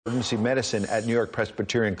Emergency medicine at New York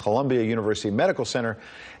Presbyterian Columbia University Medical Center.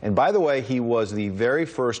 And by the way, he was the very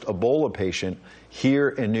first Ebola patient here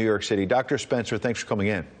in New York City. Dr. Spencer, thanks for coming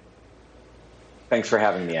in. Thanks for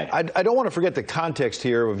having me, Ed. I don't want to forget the context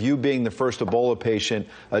here of you being the first Ebola patient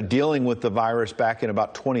dealing with the virus back in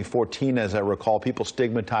about 2014, as I recall. People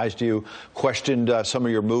stigmatized you, questioned some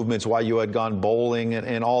of your movements, why you had gone bowling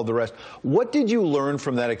and all the rest. What did you learn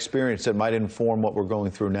from that experience that might inform what we're going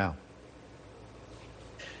through now?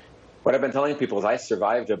 What I've been telling people is I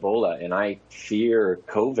survived Ebola and I fear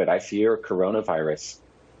COVID. I fear coronavirus.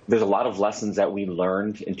 There's a lot of lessons that we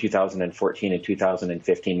learned in 2014 and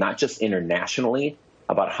 2015, not just internationally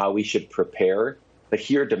about how we should prepare, but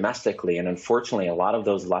here domestically. And unfortunately, a lot of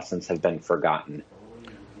those lessons have been forgotten.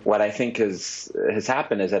 What I think has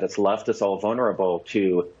happened is that it's left us all vulnerable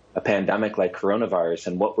to a pandemic like coronavirus,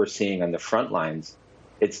 and what we're seeing on the front lines,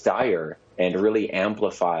 it's dire and really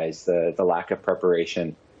amplifies the lack of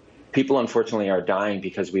preparation. People, unfortunately, are dying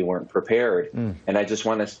because we weren't prepared. And I just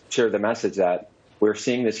want to share the message that we're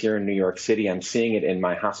seeing this here in New York City. I'm seeing it in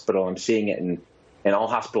my hospital. I'm seeing it in all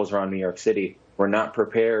hospitals around New York City. We're not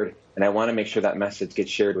prepared. And I want to make sure that message gets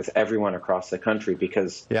shared with everyone across the country,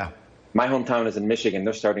 because my hometown is in Michigan.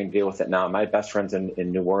 They're starting to deal with it now. My best friend's in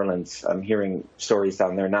New Orleans. I'm hearing stories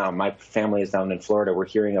down there now. My family is down in Florida. We're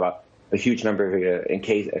hearing about a huge number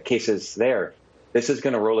of cases there. This is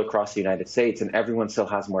going to roll across the United States, and everyone still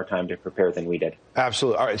has more time to prepare than we did.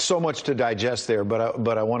 Absolutely. All right, so much to digest there,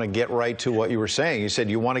 but I want to get right to what you were saying. You said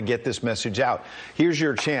you want to get this message out. Here's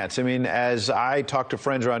your chance. I mean, as I talk to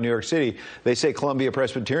friends around New York City, they say Columbia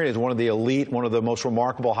Presbyterian is one of the elite, one of the most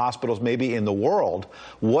remarkable hospitals maybe in the world.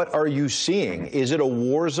 What are you seeing? Is it a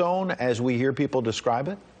war zone as we hear people describe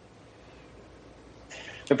it?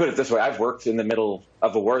 To put it this way, I've worked in the middle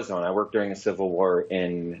of a war zone. I worked during a civil war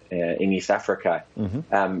in East Africa.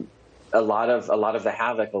 A lot of the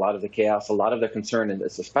havoc, a lot of the chaos, a lot of the concern, and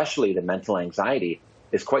especially the mental anxiety,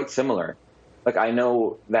 is quite similar. Like, I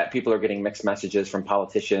know that people are getting mixed messages from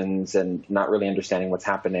politicians and not really understanding what's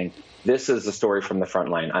happening. This is a story from the front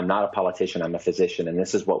line. I'm not a politician, I'm a physician, and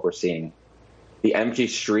this is what we're seeing. The empty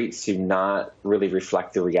streets do not really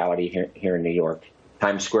reflect the reality here in New York.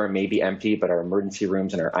 Times Square may be empty, but our emergency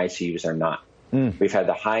rooms and our ICUs are not. We've had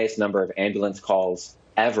the highest number of ambulance calls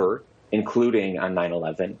ever, including on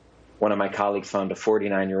 9/11. One of my colleagues found a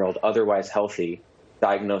 49-year-old, otherwise healthy,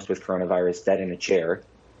 diagnosed with coronavirus, dead in a chair.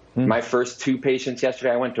 My first two patients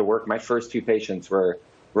yesterday, I went to work, my first two patients were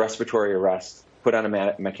respiratory arrest, put on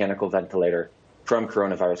a mechanical ventilator from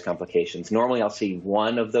coronavirus complications. Normally, I'll see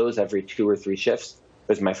one of those every 2 or 3 shifts.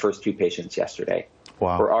 Those are my first two patients yesterday.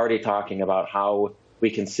 Wow. We're already talking about how we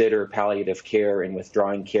consider palliative care and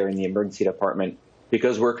withdrawing care in the emergency department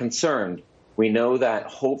because we're concerned. We know that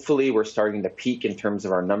hopefully we're starting to peak in terms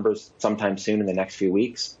of our numbers sometime soon in the next few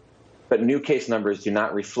weeks, but new case numbers do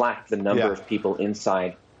not reflect the number of people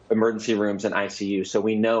inside emergency rooms and ICU. So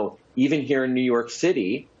we know even here in New York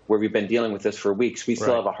City, where we've been dealing with this for weeks, we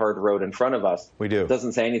still have a hard road in front of us. We do. It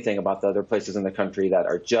doesn't say anything about the other places in the country that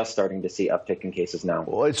are just starting to see uptick in cases now.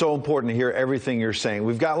 Well, it's so important to hear everything you're saying.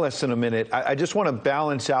 We've got less than a minute. I just want to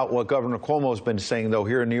balance out what Governor Cuomo has been saying, though,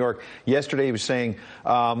 here in New York. Yesterday, he was saying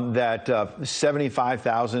that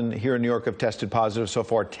 75,000 here in New York have tested positive so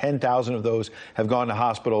far. 10,000 of those have gone to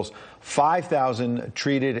hospitals. 5,000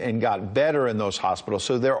 treated and got better in those hospitals.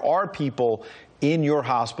 So there are people in your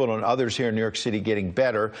hospital and others here in New York City getting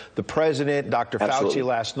better. The president, Dr. Fauci,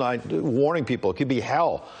 last night warning people it could be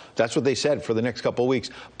hell. That's what they said for the next couple of weeks.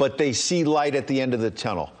 But they see light at the end of the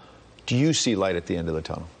tunnel. Do you see light at the end of the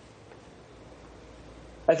tunnel?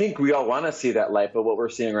 I think we all want to see that light, but what we're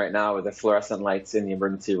seeing right now are the fluorescent lights in the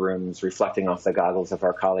emergency rooms reflecting off the goggles of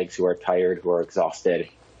our colleagues who are tired, who are exhausted,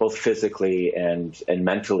 both physically and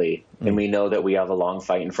mentally. And we know that we have a long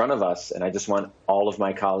fight in front of us. And I just want all of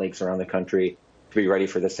my colleagues around the country to be ready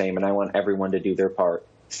for the same. And I want everyone to do their part.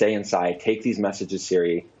 Stay inside. Take these messages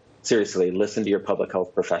seriously. Listen to your public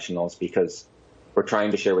health professionals, because we're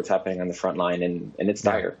trying to share what's happening on the front line, and it's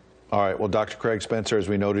dire. All right. Well, Dr. Craig Spencer, as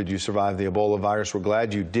we noted, you survived the Ebola virus. We're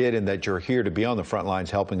glad you did, and that you're here to be on the front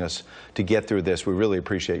lines helping us to get through this. We really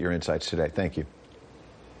appreciate your insights today. Thank you.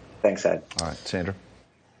 Thanks, Ed. All right. Sandra.